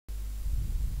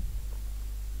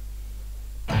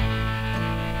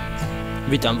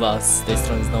Witam was, z tej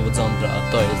strony znowu Zombra,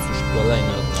 a to jest już kolejny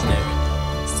odcinek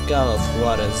z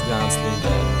Juarez,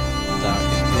 Gunslinger. Tak,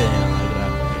 genialna gra,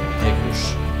 jak już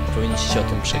powinniście się o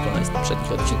tym przekonać z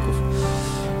poprzednich odcinków.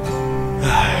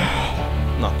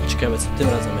 No, ciekawe co tym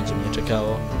razem będzie mnie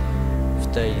czekało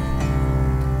w tej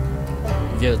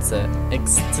wielce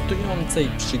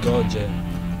ekscytującej przygodzie.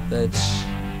 Lecz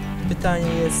pytanie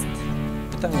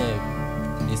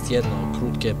jest jedno,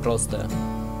 krótkie, proste.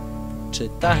 Czy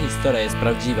ta historia jest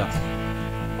prawdziwa?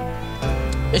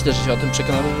 Myślę, że się o tym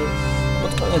przekonamy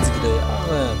pod koniec gry,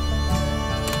 ale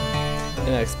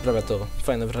jednak sprawia to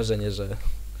fajne wrażenie, że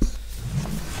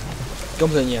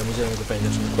kompletnie nie będziemy go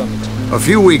pamiętać, żeby kłamać. A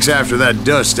few weeks after that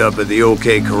dust up at the OK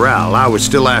Corral, I was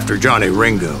still after Johnny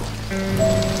Ringo.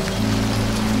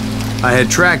 I had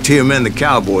tracked him and the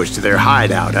cowboys to their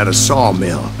hideout at a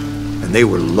sawmill, and they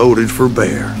were loaded for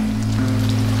bear.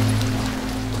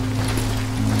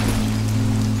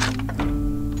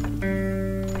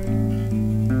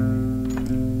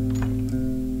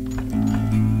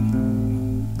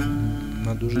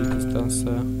 Na dużych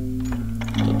dystansach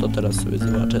to teraz sobie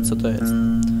zobaczę, co to jest.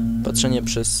 Patrzenie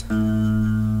przez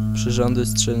przyrządy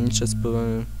strzelnicze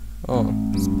spowalnia... O,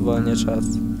 spowalnia czas.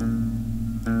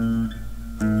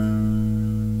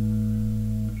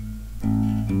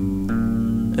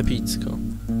 Epicko.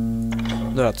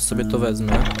 Dobra, to sobie to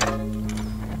wezmę.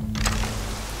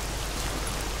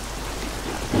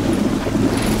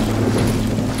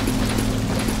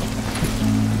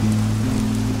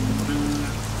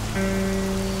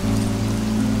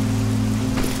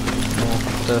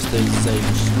 Teraz to jest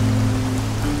zejść.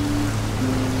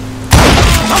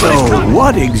 So,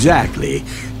 what exactly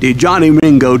did Johnny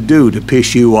Ringo do to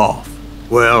piss you off?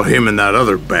 Well, him and that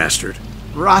other bastard.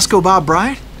 Roscoe Bob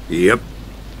Bright? Yep.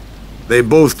 They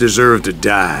both deserve to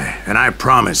die, and I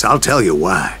promise I'll tell you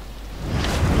why.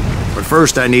 But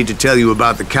first I need to tell you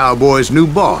about the Cowboys' new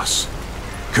boss,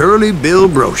 Curly Bill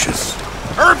Brocious.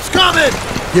 Herb's coming!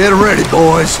 Get ready,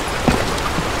 boys.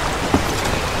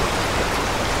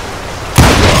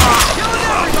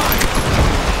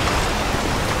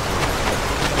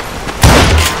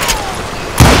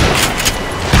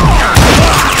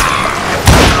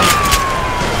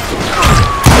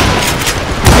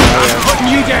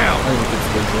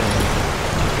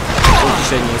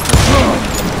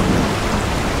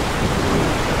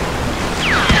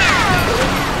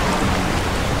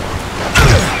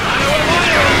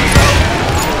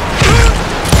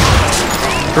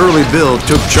 Curly Bill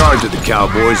took charge of the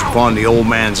Cowboys upon the old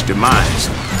man's demise,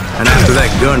 and after that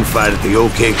gunfight at the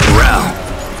OK Corral,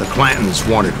 the Clantons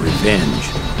wanted revenge.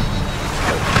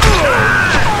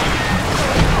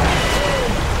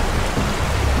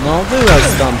 No, wyłaź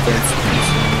stamtąd.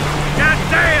 God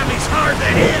damn, he's hard to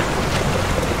hit!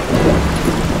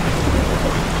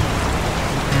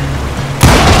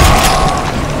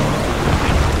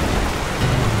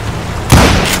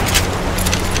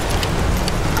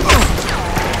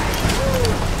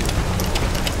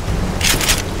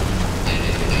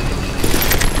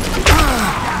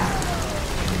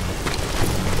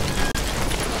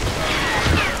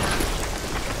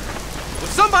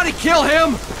 Somebody kill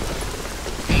him!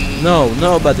 No,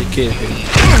 nobody killed him.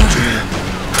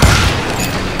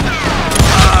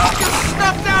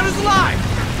 Snuffed out his life!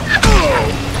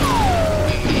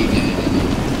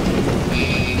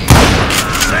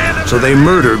 So they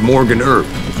murdered Morgan Earp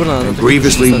and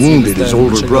grievously wounded his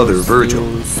older brother, Virgil.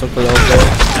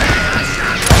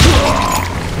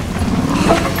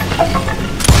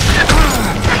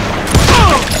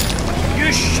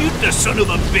 You shoot the son of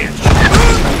a bitch!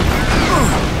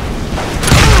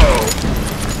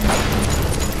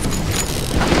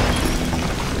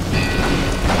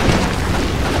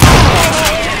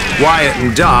 Wyatt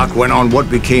and Doc went on what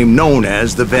became known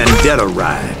as the Vendetta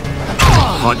Ride,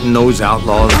 hunting those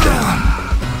outlaws down.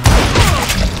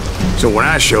 So when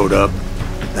I showed up,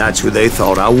 that's who they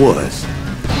thought I was.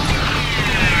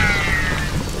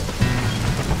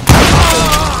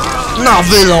 Na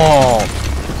wylot!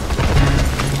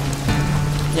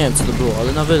 Nie wiem co to było,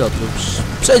 ale na wylot był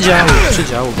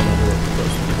przedziału go na wylot po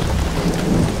prostu.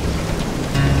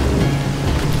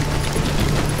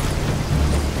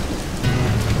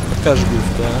 Pokaż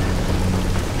główkę.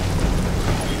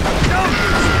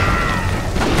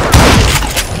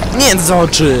 Nie z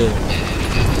oczy!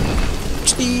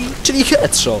 Czyli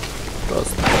headshot. Po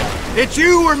prostu. It's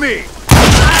you or me!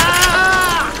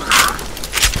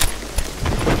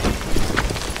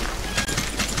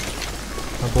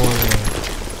 Naboje.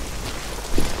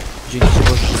 Dzięki Ci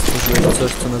Boże, że stworzyłeś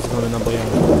coś, co nazywamy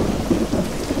nabojami.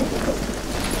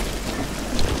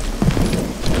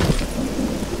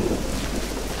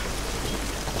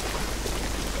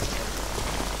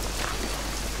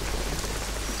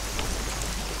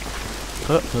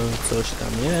 Coś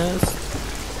tam jest.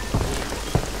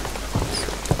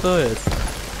 Co to jest?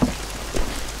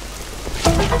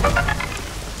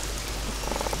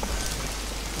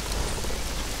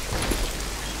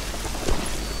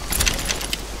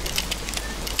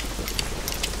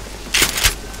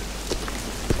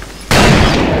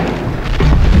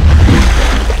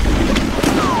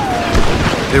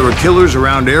 There were killers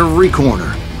around every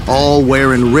corner, all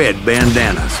wearing red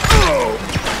bandanas.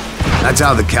 That's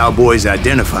how the cowboys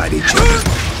identified each other.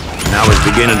 And I was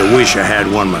beginning to wish I had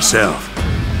one myself.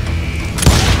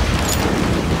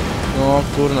 No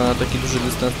kurna, na taki duży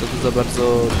dystans to za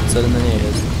bardzo celne nie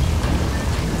jest.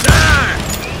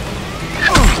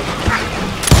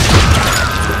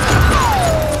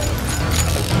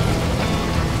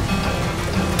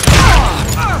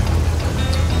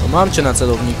 No, mam cię na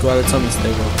celowniku, ale co mi z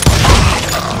tego?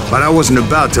 But I wasn't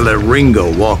about to let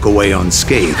Ringo walk away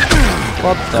unscathed.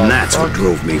 What the And that's fuck? what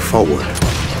drove me forward.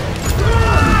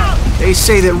 They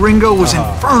say that Ringo was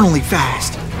infernally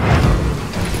fast.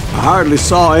 I hardly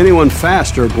saw anyone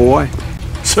faster, boy.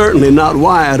 Certainly not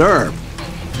Wyatt Earp.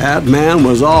 That man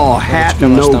was all hat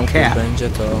and Masz no tam cap. będzie,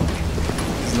 to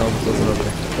znowu to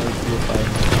zrobię. To już było fajne.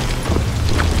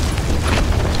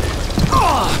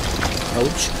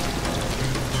 Auć.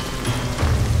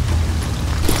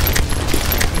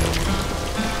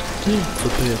 Co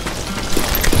tu jest?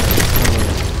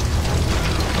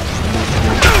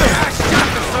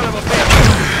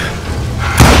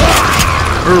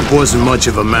 Earp wasn't much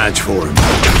of a match for him,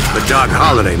 but Doc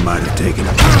Holliday might have taken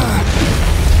him.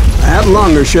 That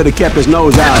lunger should have kept his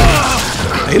nose out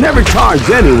of it. They never charged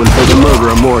anyone for the murder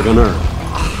of Morgan Earp.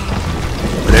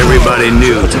 But everybody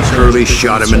knew that Curly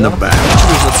shot him in the back.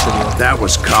 That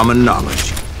was common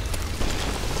knowledge.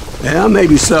 Yeah,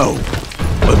 maybe so.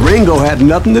 But Ringo had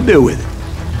nothing to do with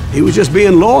it. He was just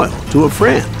being loyal to a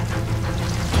friend.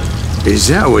 Is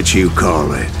that what you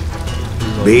call it?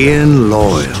 Being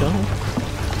loyal.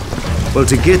 Well,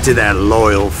 to get to that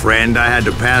loyal friend, I had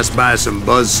to pass by some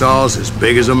buzzsaws as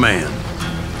big as a man.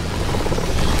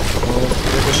 No,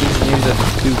 ja też nic nie widzę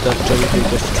w tył tarczowej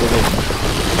wielkości człowieka.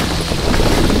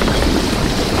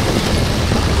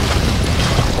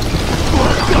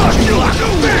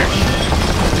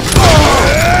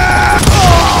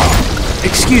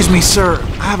 Excuse me, sir.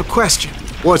 I have a question.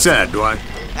 What's that, Dwight?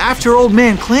 After old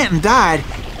man Clanton died,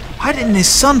 why didn't his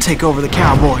son take over the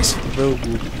cowboys? Był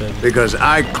głupi pewnie. Because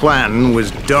Ike Clanton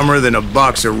was dumber than a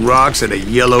box of rocks and a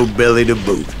yellow belly to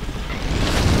boot.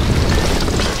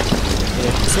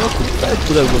 Co? Tak,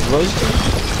 pudełko z gwoździem?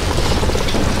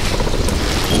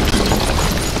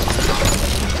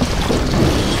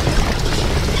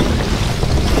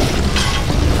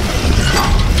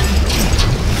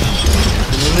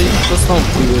 Może i to są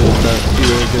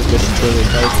piły wielkości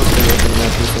człowieka, ale co z tego, że one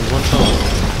są włączone?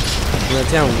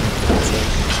 Nawet ja mówię,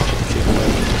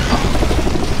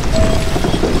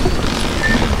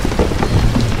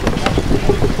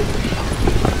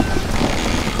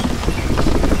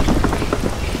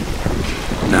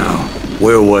 Now,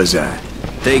 where was I?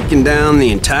 Taking down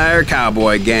the entire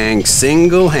cowboy gang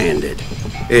single-handed.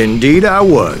 Indeed I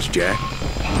was, Jack.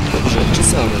 rzeczy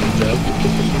same, Jack.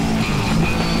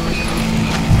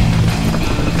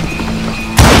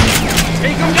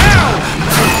 Take him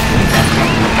down!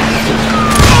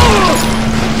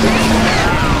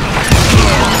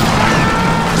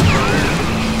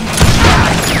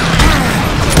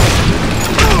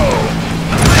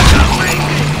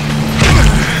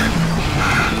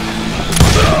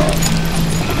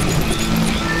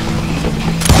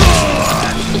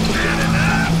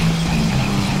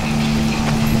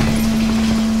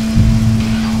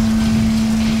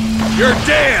 You're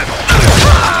dead!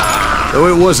 Though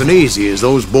it wasn't easy, as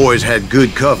those boys had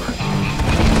good cover.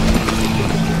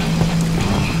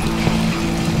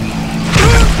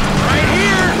 Right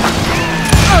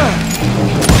here!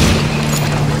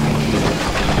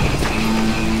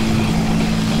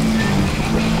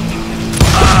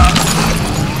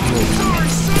 Sorry,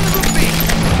 son of a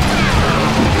bitch!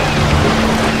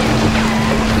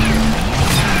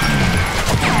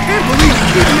 Can't believe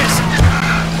you keep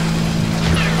missing!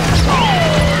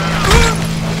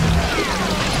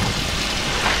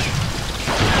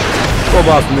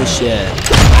 Pobawmy się.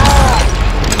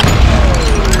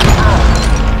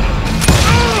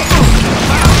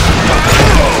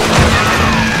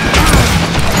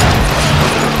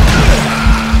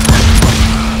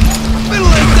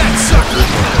 Middle-age that sucker!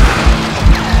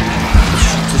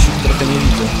 Coś ich trochę nie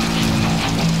widzę.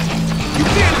 You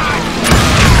can't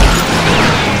hide!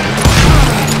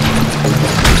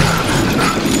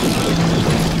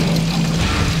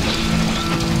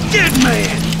 Dead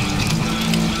man!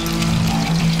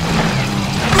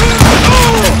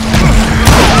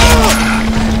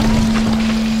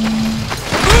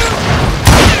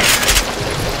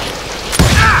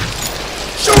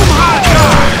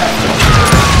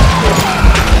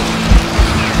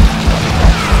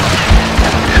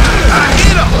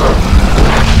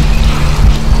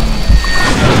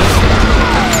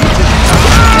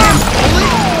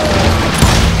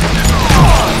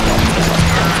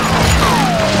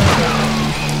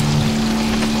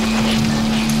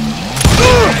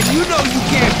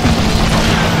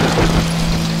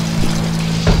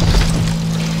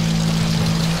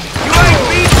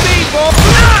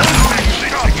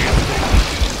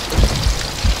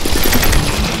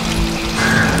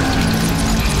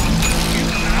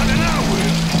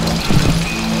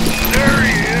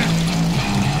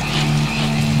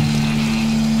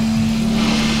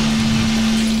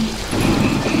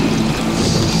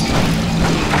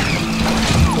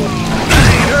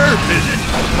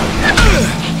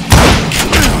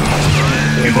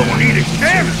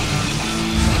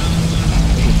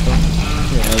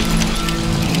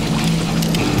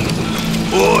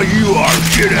 boy you are,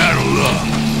 get out of luck.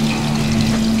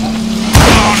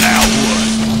 Oh, now what?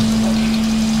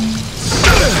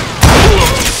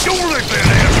 Don't let that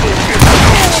asshole get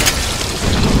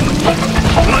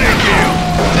Thank you.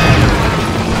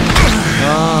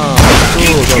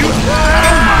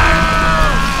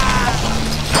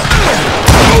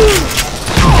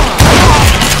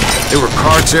 There were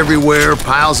carts everywhere,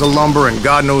 piles of lumber, and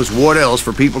God knows what else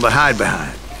for people to hide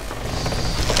behind.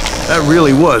 That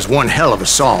really was one hell of a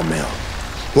sawmill.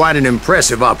 Quite an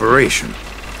impressive operation.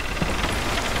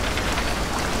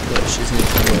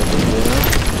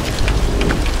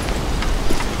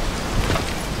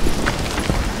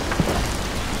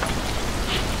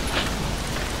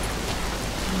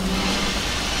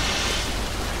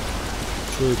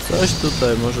 Czy coś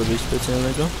tutaj może być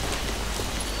specjalnego?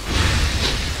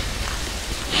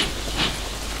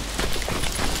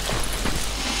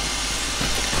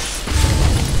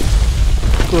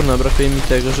 Kurna, brakuje mi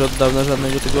tego, że od dawna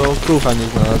żadnego tego krucha nie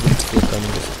znalazłem. Co tam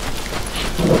jest?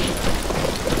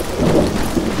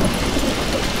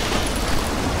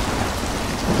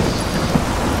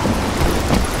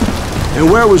 And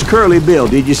where was Curly Bill?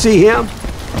 Did you see him?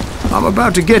 I'm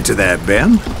about to get to that,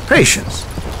 Ben. Patience.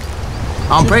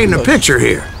 I'm painting a picture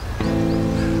here.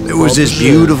 There was this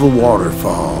beautiful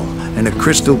waterfall and a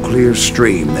crystal clear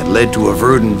stream that led to a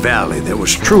verdant valley that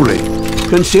was truly...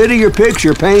 Consider your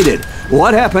picture painted.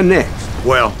 What happened next?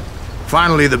 Well,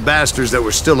 finally the bastards that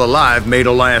were still alive made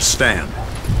a last stand.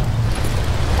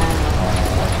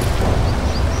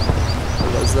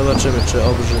 Zobaczymy, czy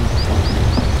obrzym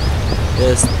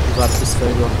jest warty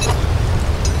swojego.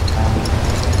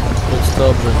 Jest to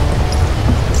obrzym.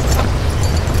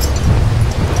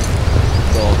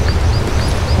 Dobra.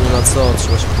 Nie ma co,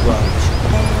 trzeba się pobawić.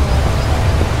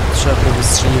 Trzeba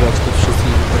powystrzeliwać tych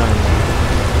wszystkich wybranych.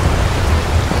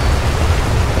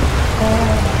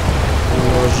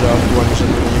 Może aktualnie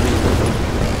żadnego nie widzę.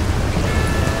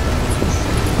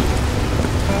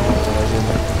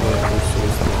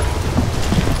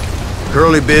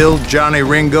 Curly Bill, Johnny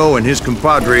Ringo, and his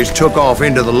compadres took off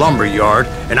into the lumber yard,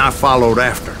 and I followed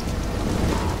after.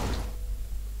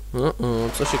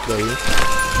 Co się kroi?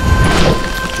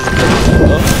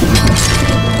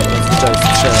 Zaczął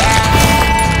strzelać.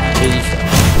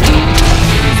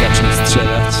 I zaczął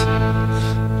strzelać.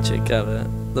 Ciekawe.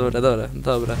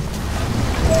 Dobra.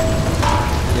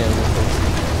 Nie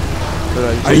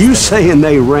wiem. Are you saying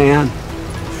they ran?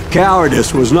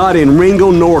 Cowardice was not in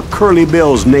Ringo nor Curly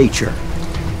Bill's nature.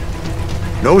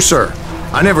 No, sir.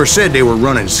 I never said they were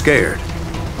running scared.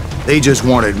 They just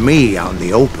wanted me out in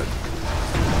the open.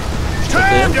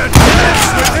 Time to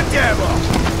dance with the devil!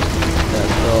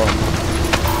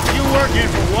 You working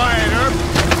for Wyatt Earp?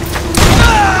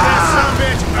 That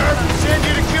sumbitch Earp sent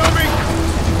you to kill me?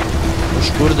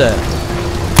 Już kurde.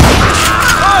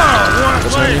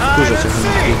 Zaczyna mnie wkurzać, jak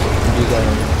oni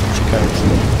biegają, uciekają przed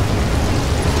nami.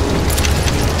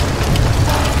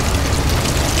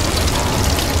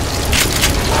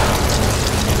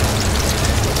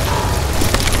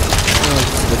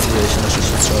 Zdecyduje się na 6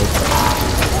 strzałów.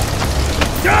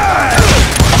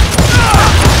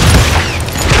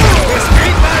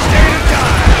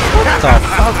 What the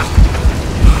fuck?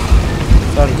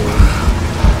 Twardo.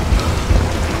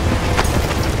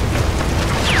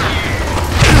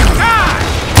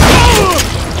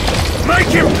 Make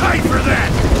him pay for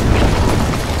that!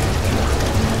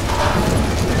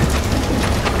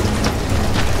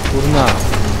 Kurna.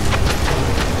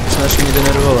 Zaczynasz mnie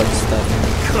denerwować, stary.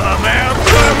 Come out,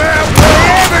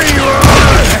 wherever you are!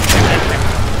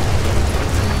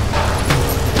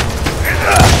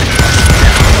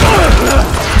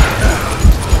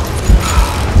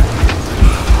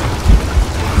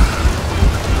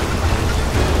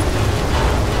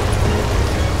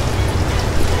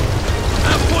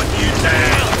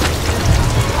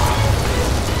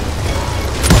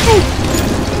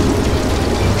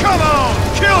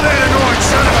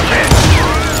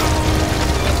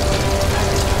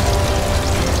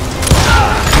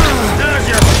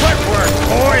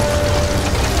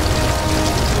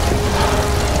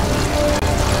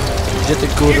 Gdzie ty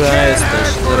kurwa jesteś?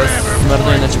 Zaraz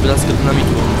zmarnuję na ciebie laskę dynamitu,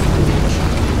 bo mnie wkurwiasz.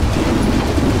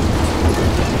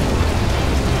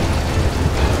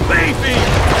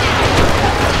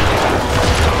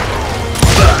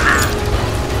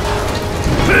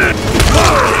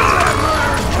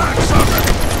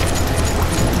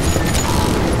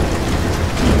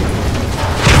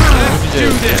 Gdzie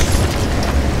jesteś?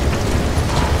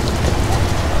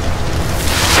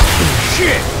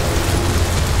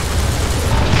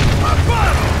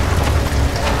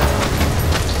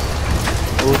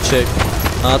 Uciekł.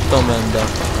 A to menda.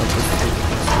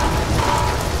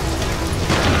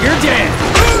 You're dead.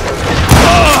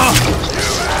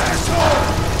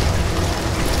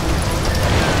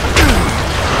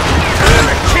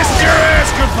 Kiss your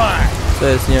ass goodbye. To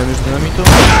jest, nie wiem, już dynamitu?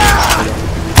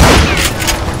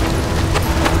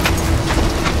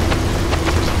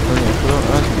 No nie, chyba...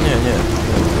 A, nie.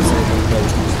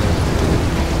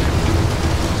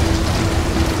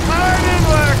 Hiding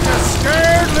like a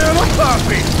scared little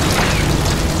puppy.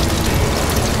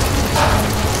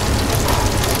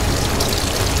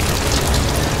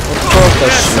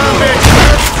 That son of a bitch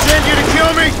sent you to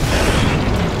kill me?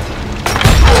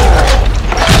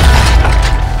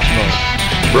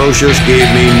 Brocious gave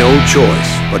me no choice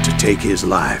but to take his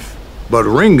life. But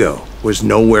Ringo was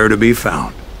nowhere to be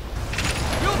found.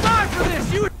 You'll die for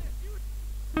this. You.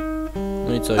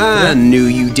 No i co? I knew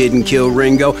you didn't kill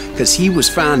Ringo, because he was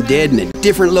found dead in a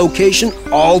different location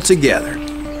altogether.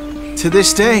 To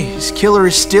this day, his killer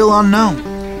is still unknown.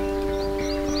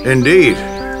 Indeed.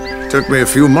 Took me a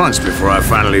few months before I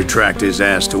finally tracked his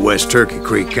ass to West Turkey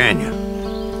Creek Canyon.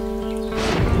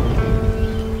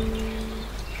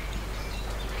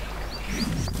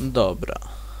 Dobra.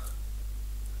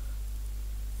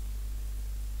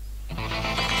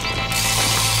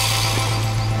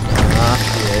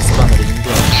 Jest pan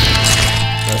Ringo.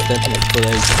 Następny w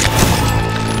kolejce.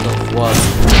 Do władzy.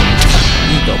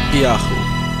 I do piachu.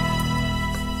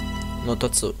 No to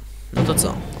co? No to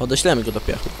co? Odeślemy go do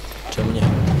piachu. Czemu nie?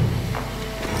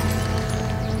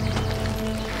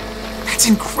 That's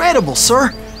incredible,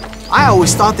 sir. I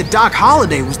always thought that Doc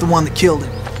Holliday was the one that killed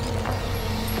him.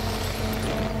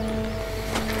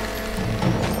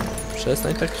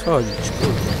 Przestań tak chodzić,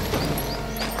 kurde.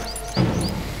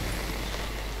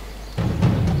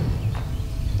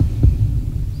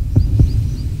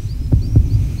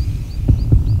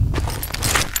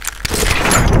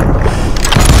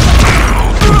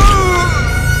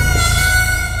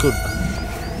 Kurwa.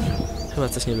 Chyba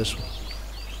coś nie wyszło.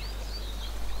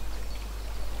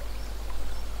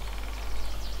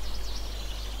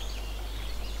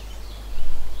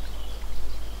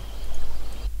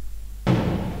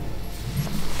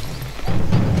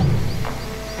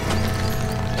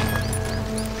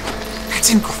 That's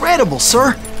incredible,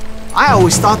 sir. I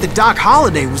always thought that Doc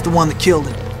Holliday was the one that killed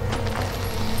him.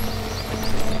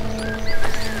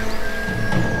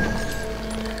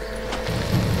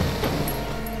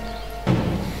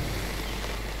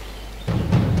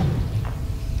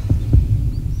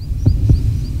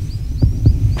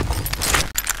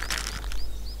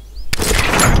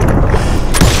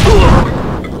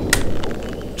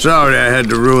 Sorry I had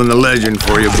to ruin the legend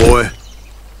for you, boy.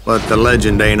 But the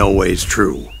legend ain't always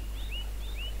true.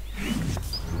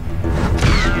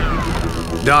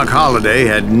 Doc Holliday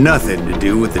had nothing to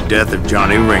do with the death of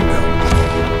Johnny Ringo.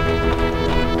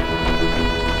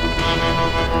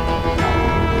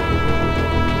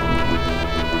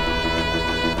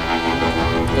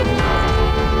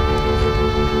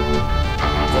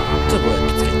 To było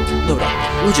epickie. Dobra,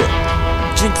 ludzie,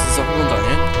 dzięki za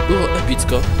oglądanie. Było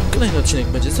epicko. Kolejny odcinek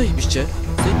będzie zajebiście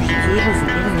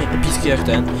równie epicki jak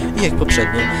ten i jak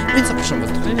poprzednie. Więc zapraszam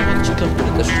was do kolejnego odcinka,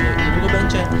 który też już niedługo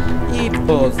będzie. I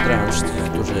pozdrawiam wszystkich,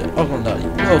 którzy oglądali.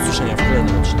 Do usłyszenia w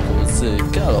kolejnym odcinku z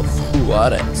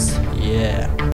Juarez. Yeah.